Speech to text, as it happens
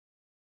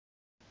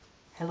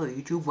Hello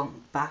YouTube,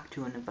 welcome back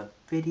to another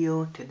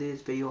video.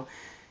 Today's video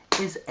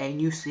is a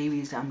new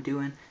series I'm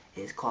doing.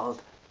 It's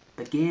called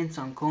The Games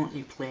I'm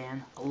Currently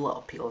Playing. A lot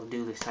of people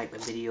do this type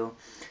of video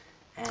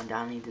and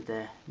I needed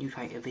a new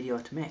type of video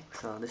to make.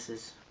 So this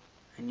is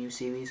a new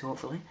series,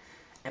 hopefully.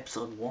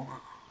 Episode 1.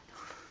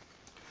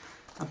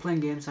 I'm playing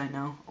games right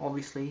now,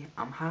 obviously.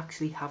 I'm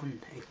actually having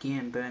a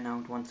game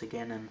burnout once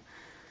again, and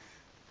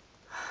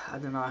I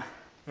don't know,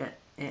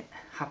 it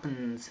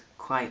happens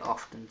quite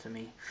often to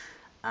me.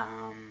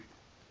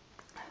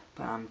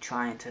 But I'm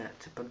trying to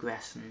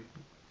progress and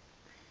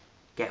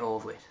get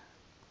over it,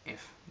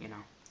 if you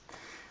know.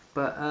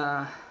 But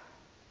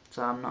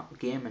so I'm not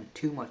gaming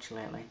too much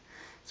lately.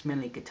 It's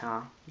mainly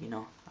guitar, you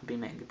know. I've been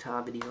making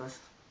guitar videos.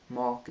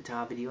 More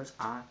guitar videos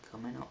are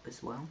coming up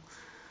as well.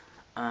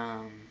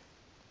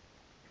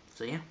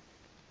 So yeah.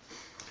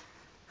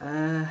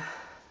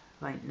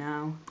 Right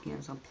now,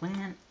 games I'm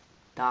playing: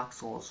 Dark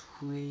Souls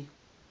 3.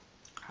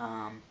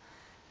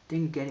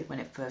 Didn't get it when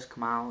it first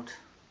came out.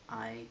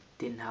 I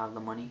didn't have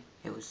the money.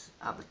 It was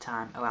at the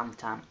time, around the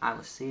time I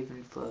was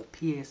saving for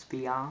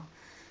PSVR,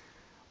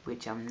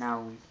 which I'm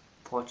now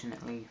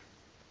fortunately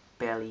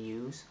barely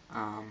use.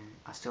 I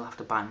still have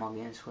to buy more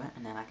games for it,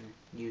 and then I can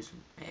use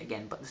it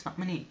again. But there's not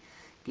many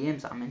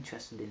games that I'm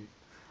interested in.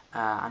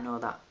 I know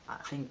that I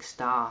think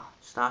Star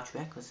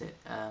Trek was it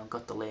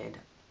got delayed,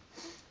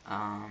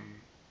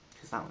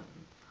 because that was,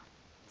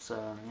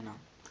 so you know,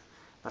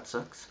 that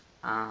sucks.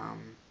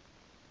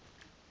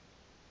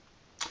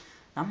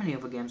 Not many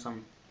other games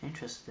I'm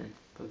interested in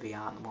for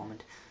VR at the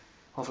moment.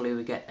 Hopefully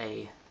we get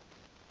a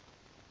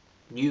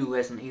new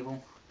Resident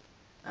Evil,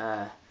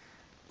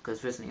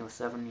 because Resident Evil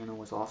 7, you know,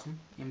 was awesome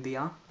in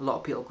VR. A lot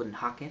of people couldn't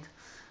hack it.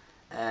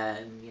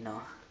 You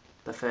know,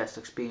 the first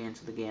experience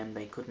of the game,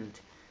 they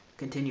couldn't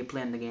continue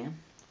playing the game,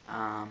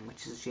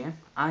 which is a shame.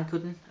 I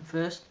couldn't at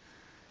first,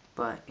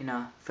 but you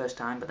know, first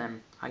time, but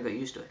then I got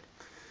used to it.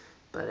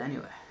 But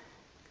anyway,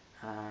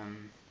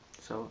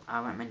 so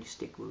I recommend you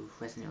stick with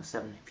Resident Evil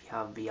 7 if you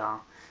have VR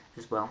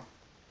as well.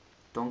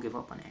 Don't give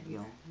up on it, you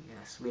know.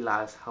 Yes,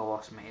 realize how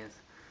awesome it is,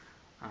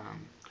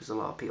 because a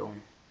lot of people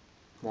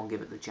won't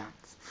give it the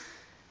chance.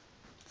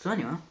 So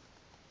anyway,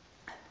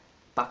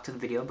 back to the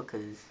video,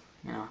 because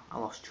you know I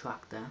lost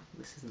track there.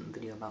 This isn't a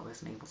video about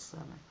Resident Evil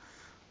 7.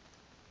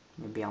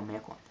 Maybe I'll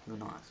make one, who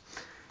knows.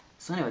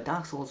 So anyway,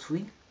 Dark Souls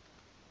 3,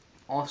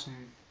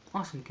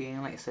 awesome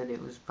game. Like I said,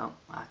 it was about,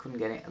 I couldn't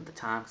get it at the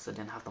time because I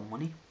didn't have the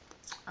money.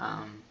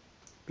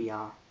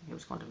 VR, it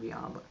was going to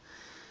VR, but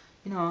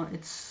you know,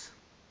 it's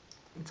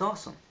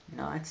awesome. You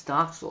know, it's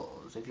Dark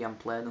Souls. If you haven't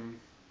played them,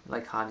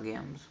 like hard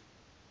games,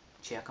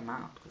 check them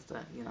out, because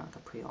they're, you know,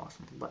 they're pretty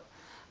awesome. But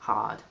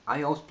hard.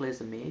 I always play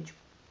as a mage.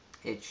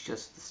 It's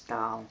just the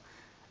style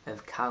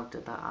of character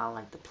that I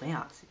like to play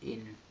as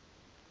in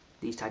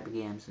these type of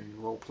games and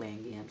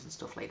role-playing games and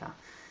stuff like that.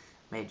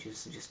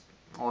 Mages are just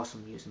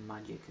awesome. Using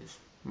magic is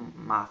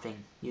my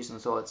thing. Using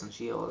swords and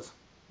shields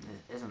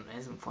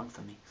isn't fun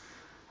for me.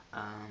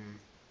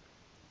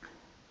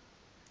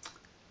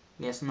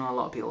 Yes, I know a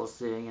lot of people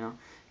say, you know,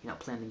 you're not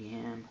playing the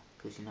game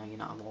because, you know, you're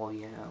not a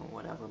warrior or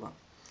whatever, but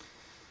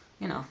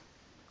you know,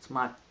 it's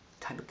my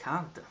type of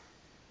character.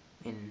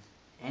 In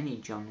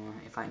any genre,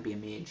 if I can be a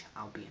mage,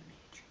 I'll be a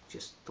mage.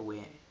 Just the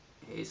way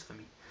it is for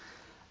me.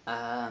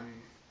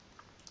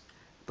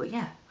 But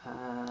yeah,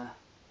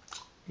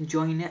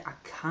 enjoying it. I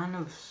kind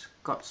of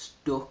got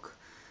stuck,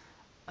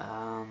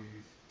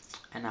 and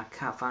I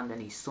can't find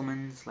any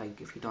summons.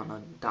 Like, if you don't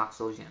know Dark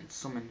Souls, you can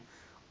summon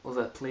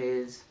other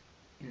players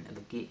into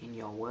the gate in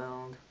your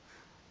world.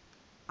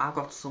 I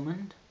got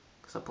summoned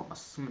because I put my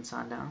summon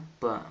sign down,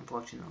 but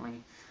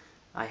unfortunately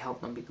I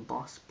helped them beat the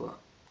boss, but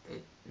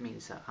it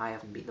means that I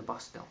haven't beat the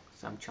boss still.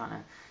 So I'm trying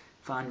to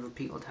find other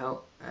people to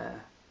help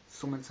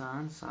summon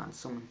signs and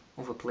summon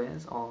other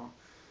players or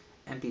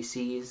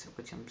NPCs,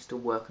 which I'm still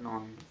working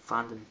on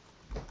finding,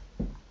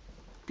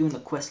 doing the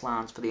quest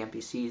lines for the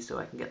NPCs so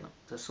I can get them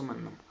to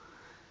summon them.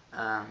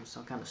 So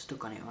I'm kind of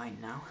stuck on it right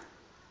now.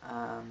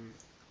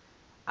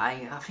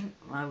 I think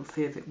my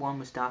favourite one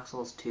was Dark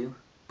Souls 2,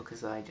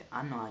 because I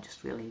know I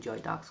just really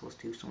enjoyed Dark Souls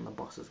 2. Some of the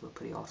bosses were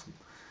pretty awesome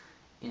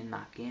in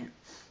that game.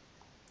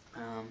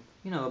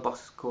 You know, the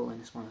boss is cool in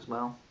this one as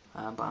well.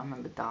 But I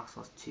remember Dark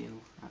Souls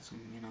 2 had some,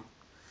 you know,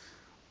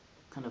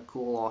 kind of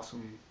cool,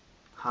 awesome,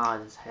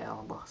 hard as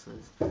hell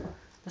bosses.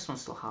 This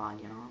one's still hard,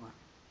 you know,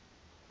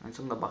 and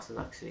some of the bosses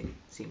actually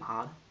seem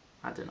hard.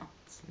 I don't know,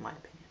 it's my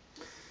opinion.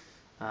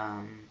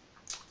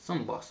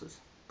 Some bosses,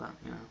 but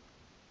you know,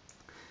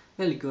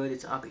 really good.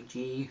 It's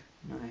RPG.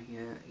 You know,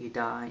 you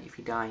die. If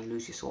you die, you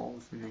lose your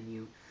souls, and then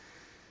you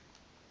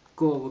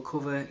go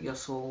recover your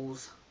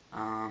souls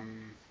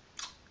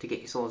to get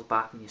your souls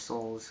back. And your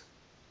souls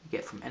you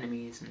get from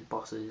enemies and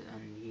bosses,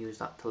 and you use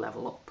that to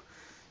level up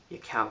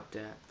your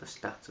character, the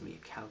stats of your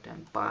character,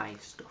 and buy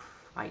stuff,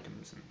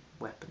 items and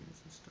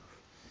weapons and stuff.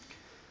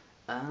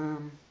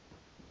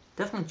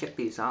 Definitely check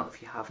these out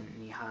if you haven't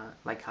and you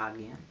like hard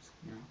games,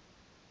 you know.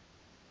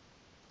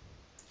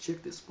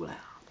 Check this one out.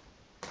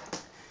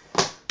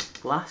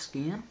 Last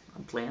game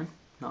I'm playing,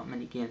 not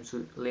many games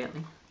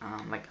lately.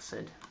 Like I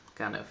said,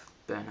 kind of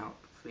burnout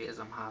phase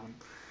I'm having.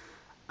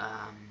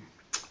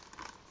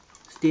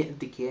 State of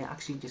Decay, I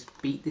actually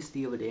just beat this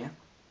the other day,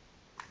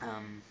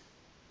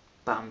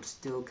 but I'm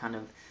still kind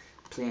of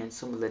playing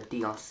some of the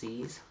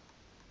DLCs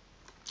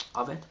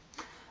of it.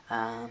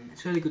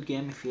 It's a really good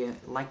game if you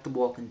like The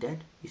Walking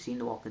Dead. You've seen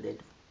The Walking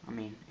Dead. I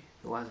mean,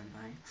 who hasn't,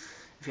 right?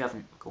 If you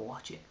haven't, go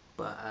watch it.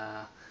 But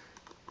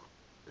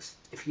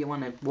if you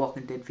want a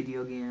Walking Dead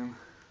video game,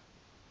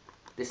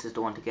 this is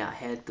the one to get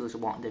ahead. There was a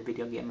Walking Dead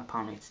video game,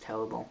 apparently it's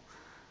terrible.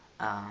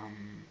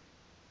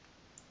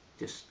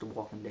 Just the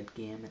Walking Dead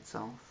game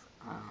itself.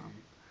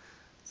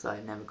 So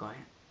I never got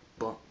it.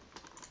 But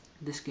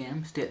this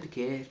game, State of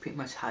Decay, it pretty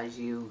much has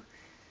you.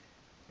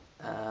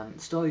 The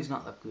story's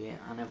not that great.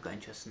 I never got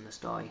interested in the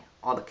story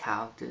or the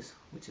characters,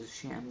 which is a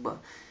shame. But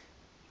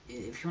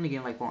if you want a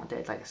game like Walking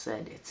Dead, like I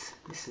said,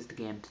 this is the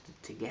game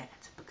to get,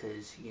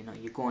 because you know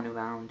you're going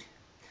around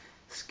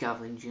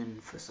scavenging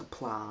for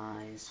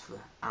supplies, for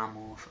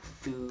ammo, for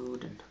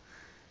food,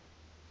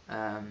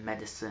 and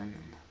medicine,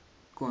 and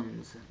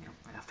guns. And, you know,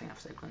 I think I've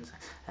said guns.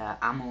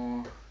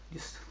 Ammo,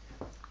 just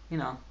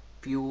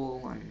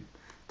fuel, and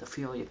to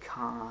fuel your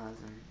cars,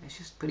 and it's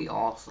just pretty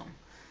awesome.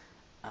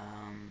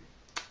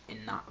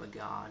 In that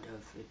regard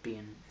of it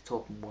being it's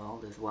open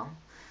world as well,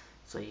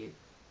 so you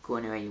go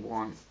anywhere you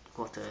want,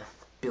 go to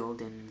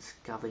buildings,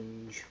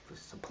 scavenge for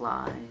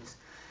supplies.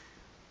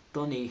 The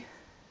only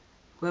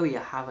where you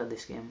have of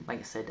this game, like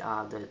I said,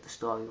 the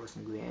story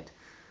wasn't great.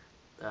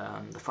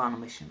 The final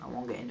mission, I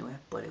won't get into it,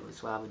 but it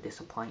was rather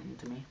disappointing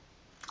to me.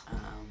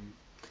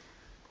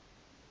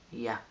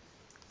 Yeah,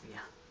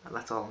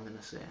 that's all I'm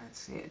gonna say.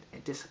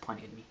 It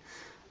disappointed me.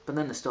 But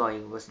then the story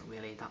wasn't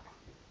really that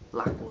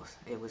lackluster.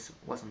 It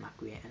wasn't that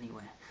great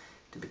anyway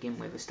to begin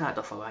with. It started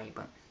off alright,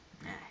 but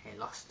it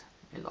lost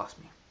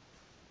me.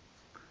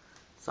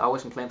 So I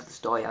wasn't playing for the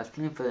story. I was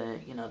playing for the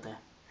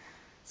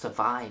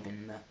survive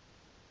in the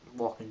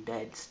Walking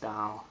Dead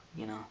style.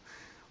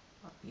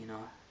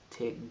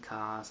 Taking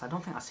cars. I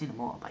don't think I've seen a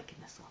motorbike in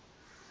this one.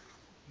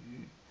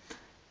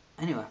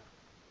 Anyway,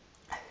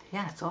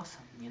 yeah, it's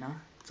awesome.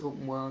 It's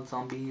open world,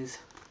 zombies,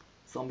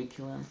 zombie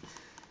killing,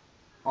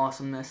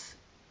 awesomeness.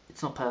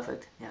 It's not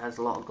perfect. It has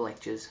a lot of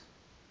glitches.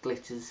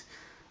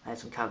 I had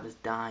some characters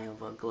die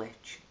over a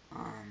glitch.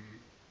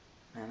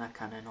 And that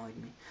kind of annoyed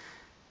me.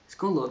 It's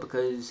cool though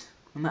because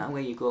no matter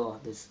where you go,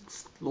 there's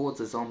loads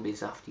of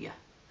zombies after you,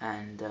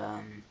 and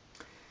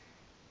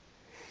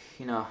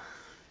you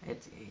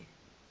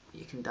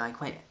can die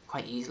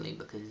quite easily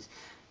because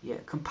your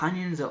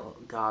companions are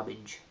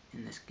garbage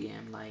in this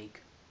game.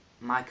 Like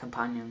my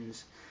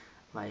companions,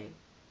 like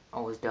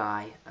always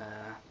die.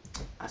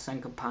 I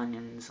send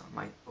companions,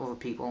 like other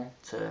people,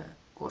 to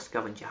go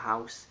scavenge your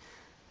house.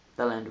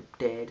 They'll end up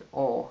dead,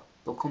 or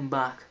they'll come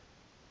back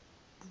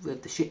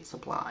with the shit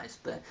supplies,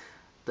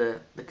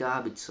 the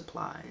garbage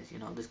supplies.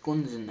 There's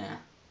guns in there.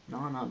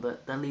 No,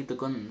 they'll leave the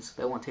guns.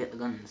 They won't take the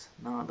guns.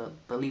 No,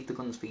 they'll leave the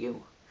guns for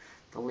you.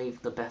 They'll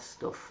leave the best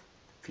stuff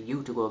for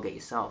you to go get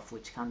yourself,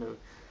 which kind of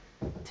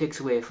takes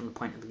away from the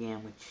point of the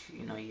game, which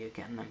you're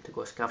getting them to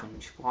go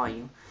scavenge for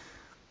you.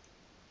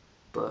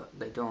 But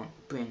they don't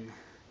bring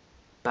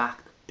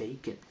back the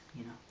bacon.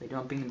 They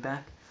don't bring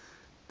back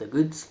the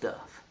good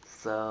stuff.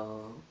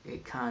 So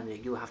it kind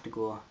of you have to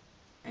go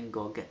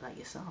get that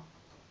yourself.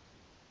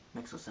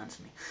 Makes no sense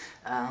to me.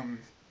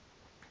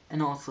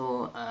 And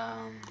also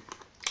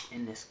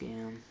in this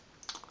game,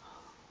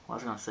 what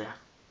was I gonna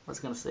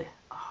say?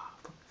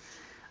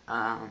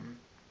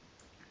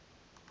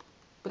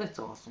 But it's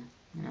awesome.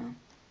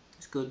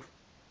 It's good.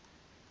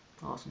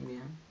 Awesome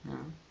game.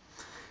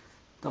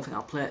 Don't think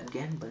I'll play it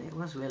again, but it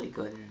was really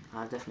good, and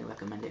I definitely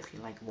recommend it if you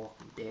like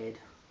Walking Dead,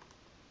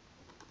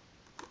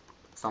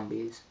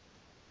 zombies.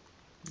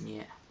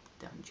 Yeah,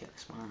 definitely check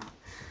this one out.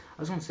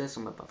 I was going to say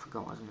something, but I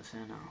forgot what I was going to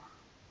say now.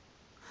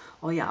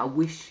 Oh yeah, I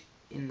wish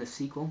in the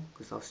sequel,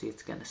 because obviously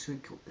it's getting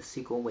a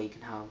sequel where you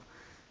can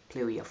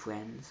play with your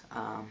friends.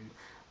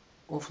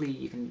 Hopefully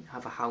you can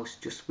have a house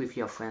just with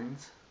your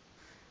friends,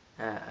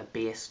 a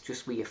base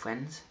just with your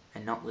friends,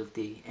 and not with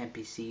the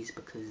NPCs,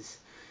 because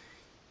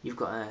you've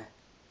got to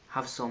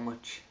have so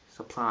much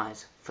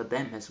supplies for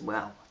them as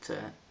well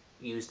to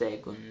use their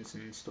guns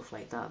and stuff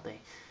like that.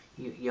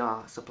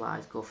 Your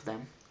supplies go for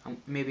them.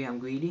 Maybe I'm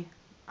greedy,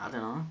 I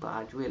don't know, but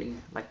I'd really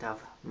like to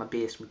have my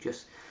base with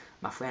just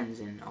my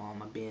friends in, or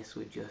my base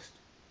with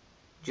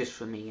just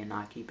for me, and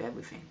I keep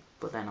everything.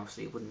 But then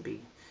obviously it wouldn't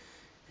be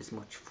as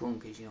much fun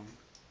because you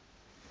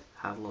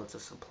have loads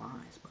of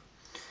supplies. But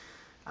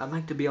I'd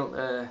like to be able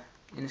to,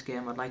 in this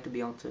game, I'd like to be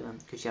able to,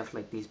 because you have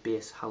like these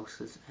base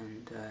houses,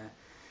 and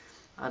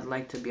I'd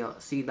like to be able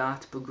to see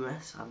that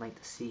progress. I'd like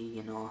to see,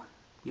 you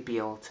be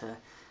able to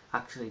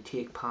actually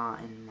take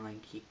part in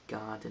like your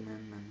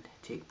gardening, and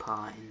take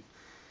part in,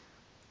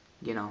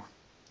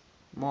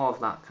 more of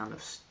that kind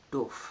of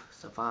stuff,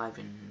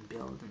 surviving and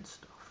building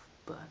stuff.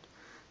 But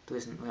there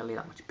isn't really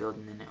that much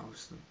building in it,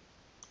 obviously.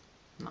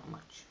 Not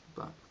much,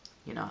 but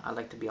I'd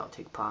like to be able to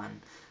take part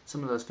in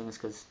some of those things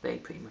because they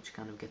pretty much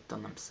kind of get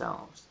done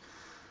themselves.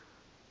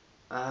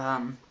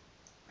 So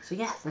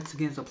yeah, that's the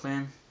games I'm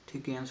playing. 2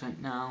 games right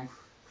now.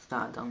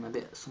 Started on a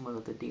bit some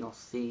of the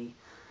DLC.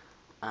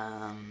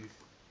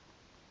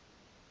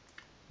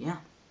 Yeah,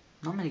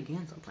 not many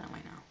games I'm playing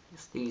right now.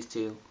 Just these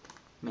two,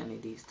 mainly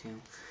these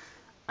two.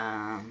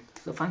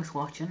 So thanks for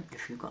watching.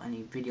 If you've got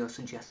any video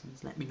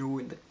suggestions, let me know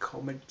in the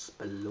comments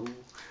below.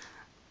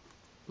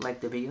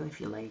 Like the video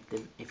if you liked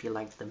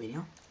the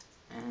video,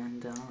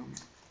 and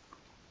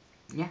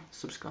yeah,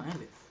 subscribe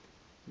if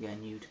you're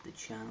new to the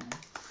channel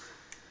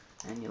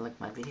and you like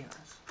my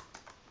videos.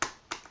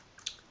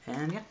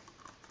 And yeah,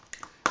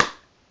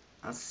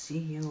 I'll see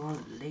you all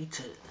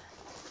later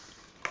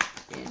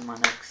in my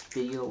next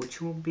video,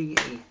 which will be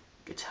a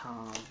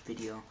guitar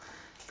video,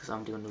 because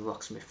I'm doing the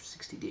Rocksmith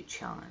 60 Day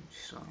Challenge,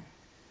 so,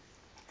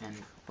 and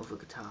other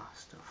guitar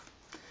stuff.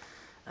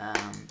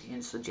 You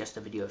can suggest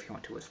a video if you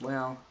want to as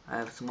well. I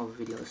have some other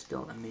videos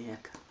still to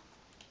make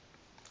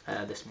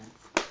this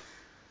month.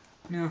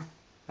 Yeah,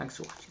 thanks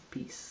for watching.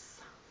 Peace.